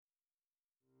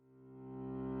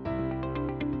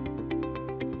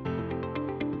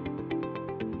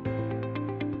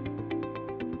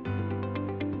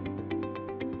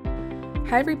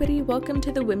Hi everybody, welcome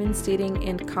to the Women's Dating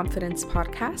and Confidence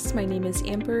podcast. My name is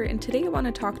Amber, and today I want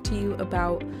to talk to you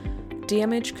about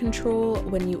damage control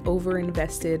when you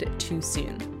overinvested too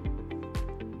soon.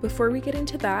 Before we get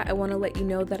into that, I want to let you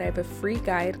know that I have a free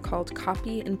guide called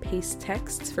Copy and Paste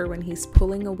Texts for when he's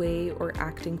pulling away or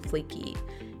acting flaky.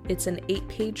 It's an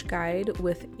 8-page guide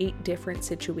with 8 different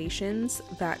situations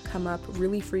that come up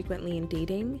really frequently in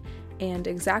dating and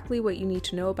exactly what you need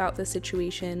to know about the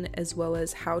situation as well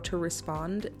as how to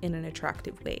respond in an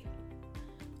attractive way.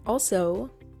 Also,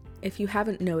 if you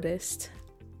haven't noticed,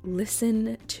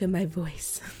 listen to my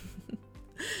voice.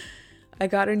 I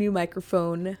got a new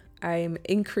microphone. I'm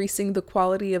increasing the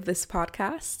quality of this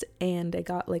podcast and I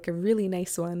got like a really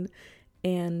nice one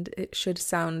and it should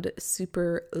sound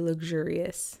super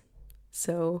luxurious.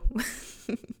 So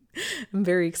I'm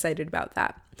very excited about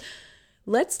that.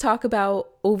 Let's talk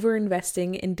about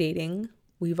overinvesting in dating.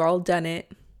 We've all done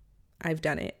it. I've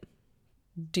done it.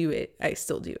 Do it. I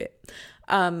still do it.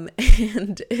 And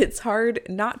it's hard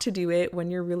not to do it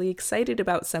when you're really excited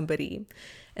about somebody.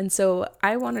 And so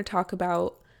I want to talk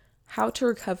about how to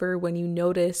recover when you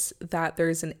notice that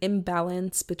there's an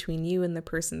imbalance between you and the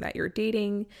person that you're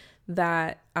dating,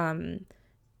 that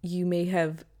you may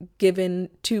have given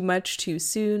too much too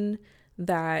soon,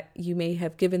 that you may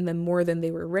have given them more than they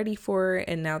were ready for,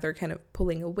 and now they're kind of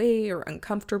pulling away or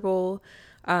uncomfortable.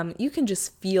 You can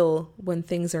just feel when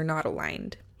things are not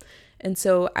aligned. And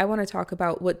so I want to talk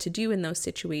about what to do in those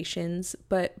situations.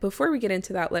 But before we get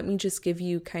into that, let me just give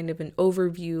you kind of an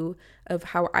overview of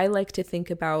how I like to think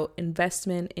about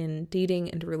investment in dating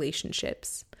and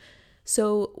relationships.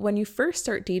 So when you first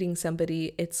start dating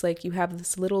somebody, it's like you have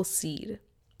this little seed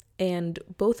and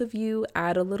both of you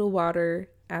add a little water,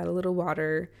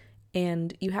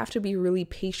 and you have to be really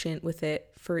patient with it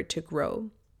for it to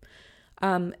grow.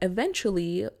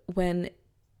 Eventually, when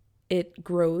it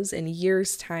grows in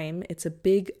years' time, it's a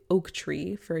big oak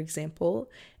tree, for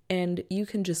example, and you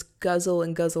can just guzzle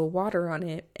and guzzle water on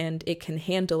it, and it can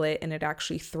handle it, and it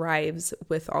actually thrives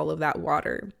with all of that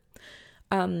water.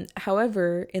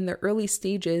 However, in the early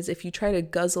stages, if you try to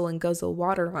guzzle and guzzle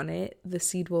water on it, the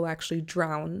seed will actually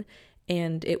drown,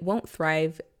 and it won't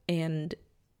thrive, and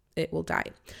it will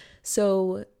die.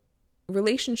 So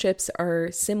relationships are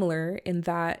similar in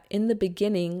that in the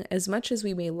beginning, as much as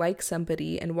we may like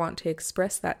somebody and want to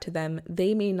express that to them,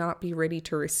 they may not be ready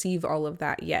to receive all of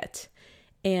that yet.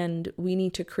 And we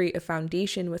need to create a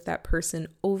foundation with that person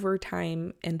over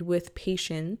time and with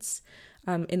patience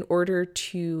in order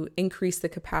to increase the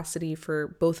capacity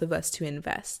for both of us to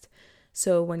invest.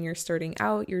 So when you're starting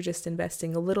out, you're just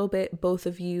investing a little bit, both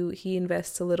of you, he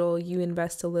invests a little, you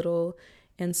invest a little,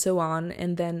 and so on.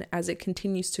 And then as it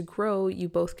continues to grow, you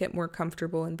both get more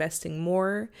comfortable investing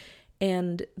more.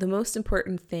 And the most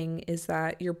important thing is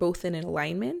that you're both in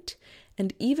alignment.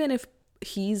 And even if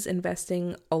he's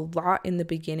investing a lot in the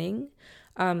beginning,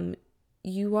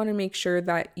 you want to make sure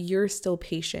that you're still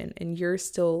patient and you're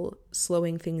still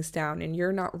slowing things down and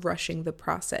you're not rushing the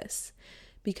process.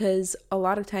 Because a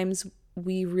lot of times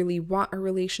we really want a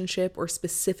relationship, or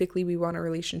specifically we want a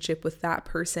relationship with that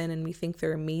person and we think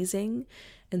they're amazing.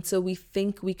 And so we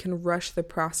think we can rush the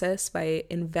process by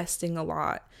investing a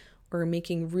lot or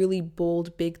making really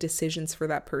bold, big decisions for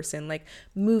that person, like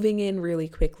moving in really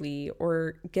quickly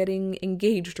or getting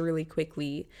engaged really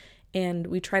quickly. And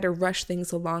we try to rush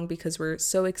things along because we're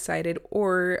so excited,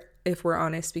 or if we're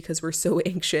honest, because we're so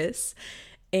anxious.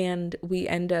 And we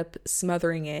end up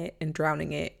smothering it and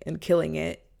drowning it and killing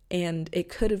it. And it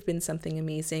could have been something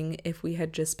amazing if we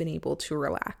had just been able to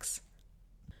relax.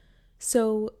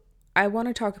 So I want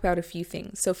to talk about a few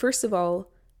things. So first of all,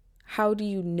 how do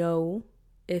you know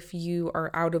if you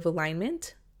are out of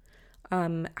alignment?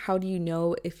 How do you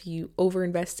know if you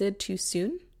overinvested too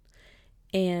soon?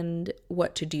 And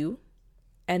what to do?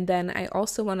 And then I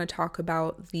also want to talk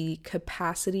about the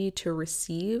capacity to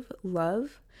receive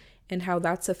love and how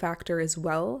that's a factor as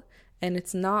well. And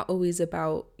it's not always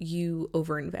about you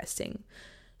overinvesting.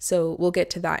 So we'll get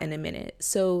to that in a minute.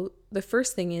 So the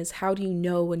first thing is, how do you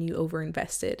know when you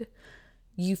overinvested?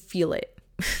 You feel it.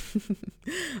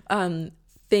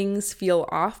 Things feel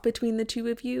off between the two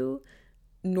of you.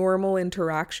 Normal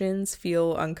interactions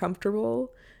feel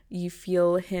uncomfortable. You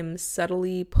feel him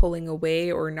subtly pulling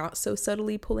away or not so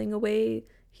subtly pulling away.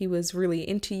 He was really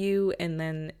into you and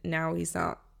then now he's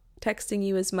not texting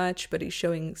you as much, but he's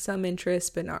showing some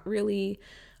interest, but not really.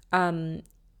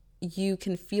 You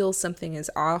can feel something is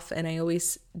off. And I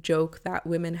always joke that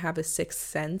women have a sixth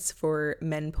sense for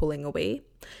men pulling away.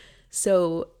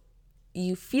 So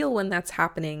you feel when that's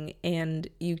happening and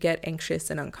you get anxious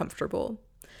and uncomfortable.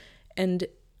 And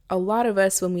a lot of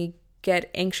us, when we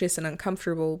get anxious and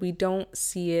uncomfortable, we don't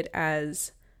see it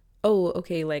as, oh,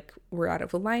 okay, like we're out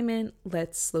of alignment,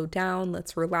 let's slow down,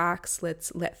 let's relax,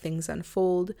 let's let things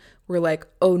unfold. We're like,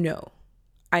 oh no,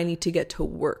 I need to get to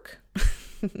work.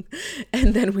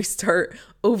 And then we start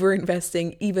over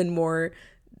investing even more,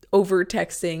 over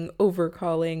texting, over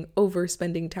calling, over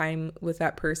spending time with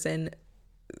that person.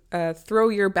 Throw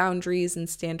your boundaries and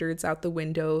standards out the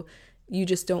window. You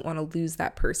just don't want to lose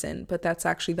that person, but that's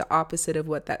actually the opposite of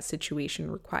what that situation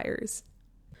requires.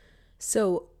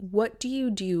 So what do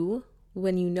you do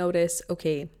when you notice,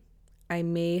 okay, I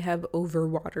may have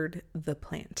overwatered the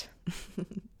plant?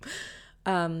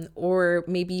 Or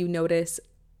maybe you notice,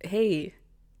 hey,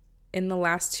 in the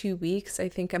last 2 weeks, I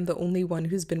think I'm the only one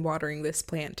who's been watering this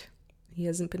plant. He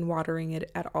hasn't been watering it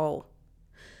at all.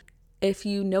 If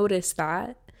you notice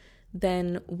that,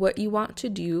 then what you want to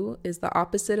do is the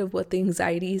opposite of what the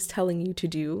anxiety is telling you to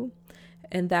do,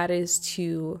 and that is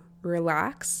to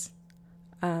relax,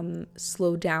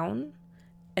 slow down,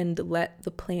 and let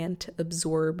the plant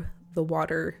absorb the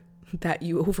water that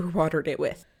you overwatered it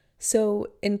with. So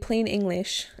in plain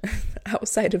English,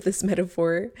 outside of this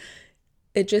metaphor,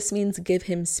 it just means give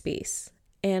him space.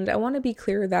 And I want to be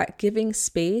clear that giving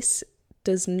space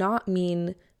does not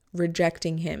mean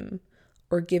rejecting him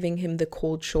or giving him the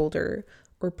cold shoulder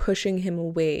or pushing him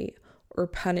away or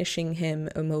punishing him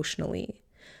emotionally.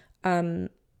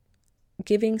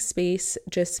 Giving space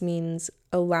just means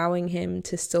allowing him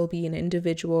to still be an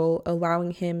individual,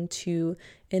 allowing him to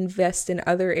invest in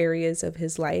other areas of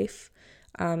his life,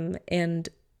 and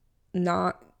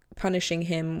not punishing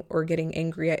him or getting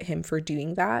angry at him for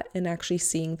doing that, and actually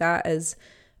seeing that as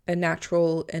a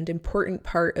natural and important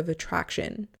part of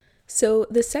attraction. So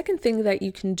the second thing that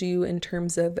you can do in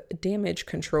terms of damage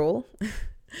control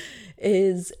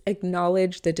is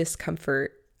acknowledge the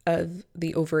discomfort of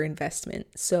the overinvestment.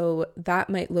 So that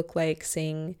might look like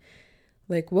saying,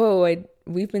 like, whoa,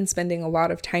 we've been spending a lot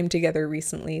of time together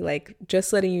recently. Like,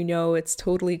 just letting you know, it's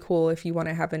totally cool if you want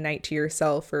to have a night to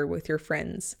yourself or with your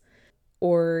friends.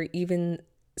 Or even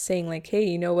saying like, hey,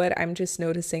 you know what? I'm just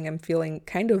noticing I'm feeling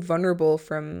kind of vulnerable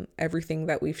from everything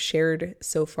that we've shared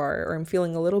so far, or I'm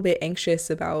feeling a little bit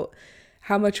anxious about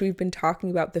how much we've been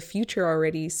talking about the future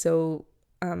already so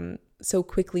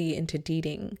quickly into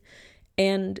dating.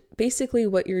 And basically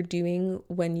what you're doing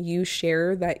when you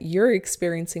share that you're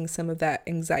experiencing some of that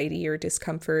anxiety or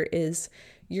discomfort is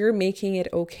you're making it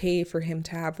okay for him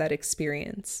to have that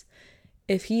experience.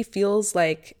 If he feels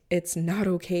like it's not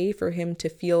okay for him to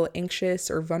feel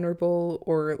anxious or vulnerable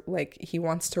or like he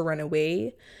wants to run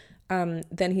away,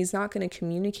 then he's not going to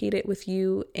communicate it with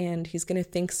you, and he's going to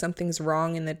think something's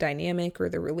wrong in the dynamic or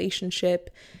the relationship,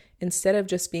 instead of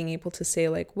just being able to say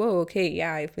like, whoa, okay,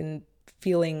 yeah, I've been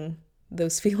feeling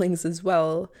those feelings as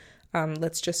well.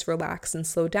 Let's just relax and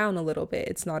slow down a little bit.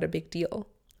 It's not a big deal.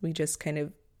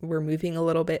 We're moving a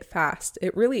little bit fast.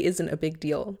 It really isn't a big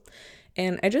deal.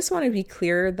 And I just want to be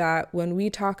clear that when we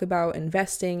talk about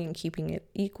investing and keeping it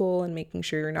equal and making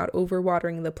sure you're not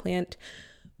overwatering the plant,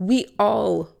 we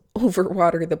all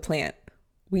overwater the plant.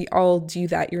 We all do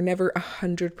that. You're never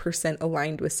 100%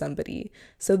 aligned with somebody.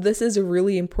 So this is a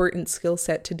really important skill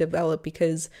set to develop,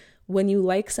 because when you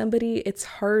like somebody, it's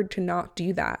hard to not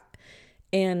do that.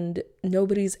 And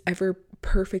nobody's ever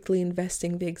perfectly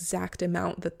investing the exact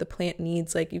amount that the plant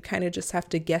needs. Like, you kind of just have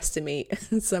to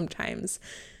guesstimate sometimes.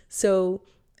 So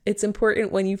it's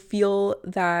important when you feel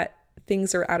that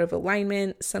things are out of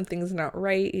alignment, something's not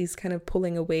right, he's kind of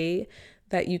pulling away,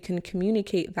 that you can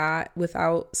communicate that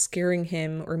without scaring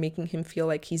him or making him feel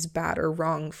like he's bad or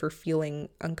wrong for feeling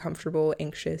uncomfortable,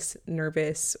 anxious,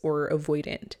 nervous, or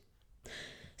avoidant.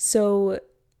 So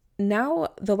now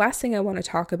the last thing I want to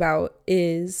talk about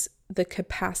is the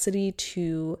capacity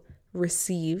to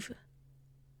receive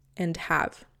and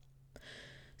have.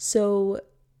 So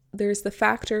there's the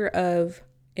factor of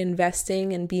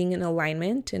investing and being in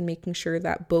alignment and making sure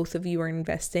that both of you are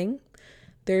investing.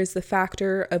 There's the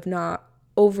factor of not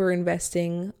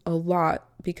over-investing a lot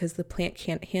because the plant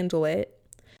can't handle it.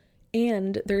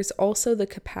 And there's also the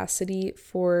capacity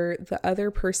for the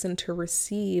other person to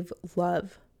receive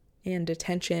love and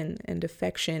attention and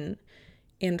affection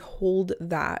and hold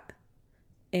that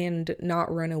and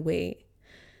not run away.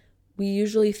 We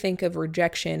usually think of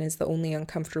rejection as the only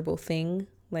uncomfortable thing.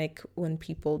 Like when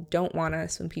people don't want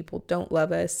us, when people don't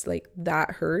love us, like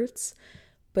that hurts.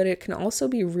 But it can also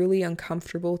be really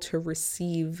uncomfortable to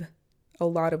receive a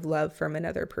lot of love from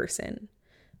another person,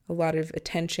 a lot of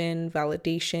attention,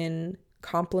 validation,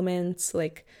 compliments.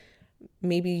 Like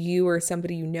maybe you or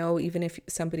somebody you know, even if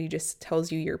somebody just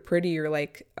tells you you're pretty, or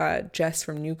like Jess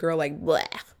from New Girl, like, bleh,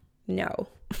 no.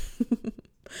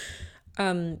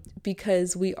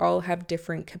 because we all have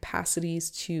different capacities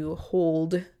to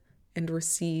hold and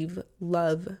receive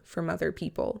love from other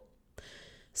people.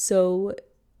 So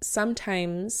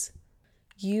sometimes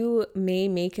you may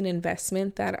make an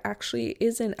investment that actually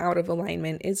isn't out of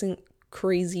alignment, isn't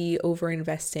crazy over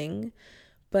investing,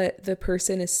 but the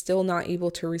person is still not able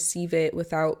to receive it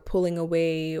without pulling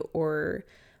away or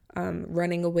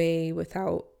running away,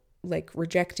 without like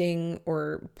rejecting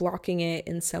or blocking it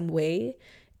in some way.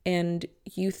 And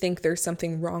you think there's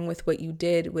something wrong with what you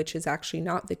did, which is actually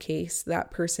not the case.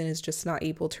 That person is just not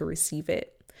able to receive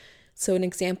it. So an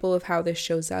example of how this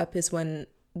shows up is when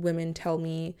women tell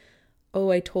me, oh,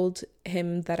 I told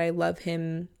him that I love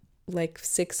him like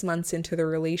 6 months into the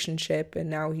relationship and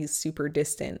now he's super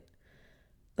distant.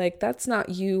 Like, that's not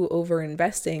you over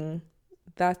investing.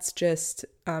 That's just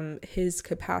his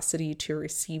capacity to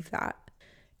receive that.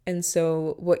 And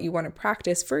so what you want to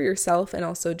practice for yourself, and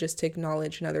also just to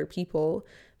acknowledge in other people,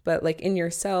 but like in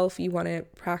yourself, you want to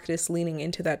practice leaning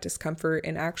into that discomfort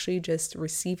and actually just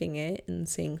receiving it and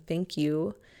saying thank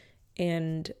you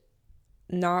and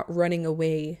not running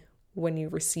away when you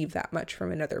receive that much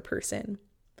from another person.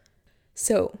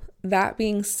 So that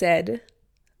being said,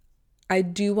 I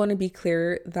do want to be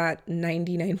clear that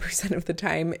 99% of the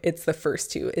time it's the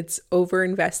first two. It's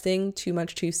over-investing too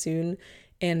much too soon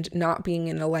and not being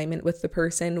in alignment with the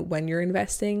person when you're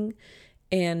investing.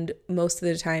 And most of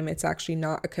the time it's actually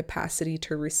not a capacity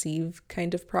to receive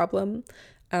kind of problem.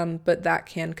 But that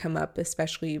can come up,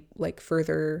 especially like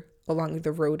further along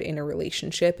the road in a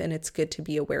relationship. And it's good to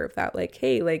be aware of that. Like,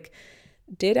 hey, like,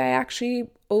 did I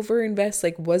actually overinvest?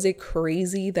 Like, was it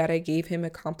crazy that I gave him a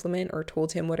compliment or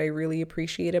told him what I really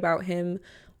appreciate about him?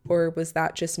 Or was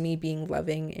that just me being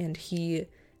loving and he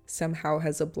somehow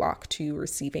has a block to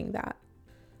receiving that?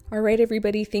 All right,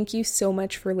 everybody, thank you so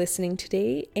much for listening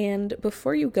today. And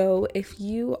before you go, if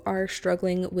you are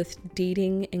struggling with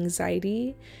dating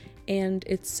anxiety and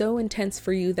it's so intense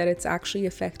for you that it's actually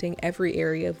affecting every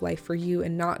area of life for you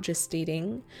and not just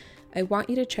dating, I want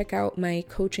you to check out my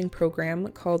coaching program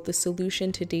called The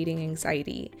Solution to Dating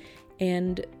Anxiety.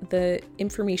 And the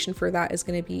information for that is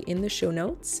going to be in the show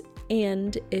notes.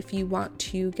 And if you want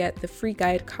to get the free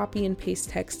guide, copy and paste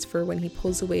text for when he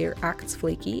pulls away or acts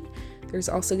flaky, there's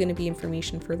also going to be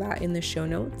information for that in the show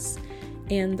notes.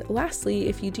 And lastly,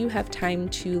 if you do have time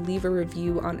to leave a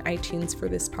review on iTunes for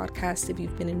this podcast, if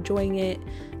you've been enjoying it,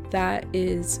 that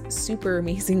is super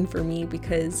amazing for me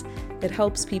because it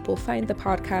helps people find the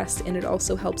podcast, and it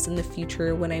also helps in the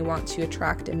future when I want to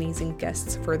attract amazing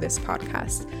guests for this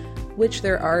podcast, which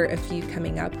there are a few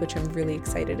coming up, which I'm really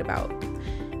excited about.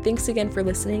 Thanks again for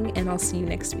listening, and I'll see you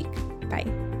next week.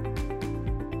 Bye.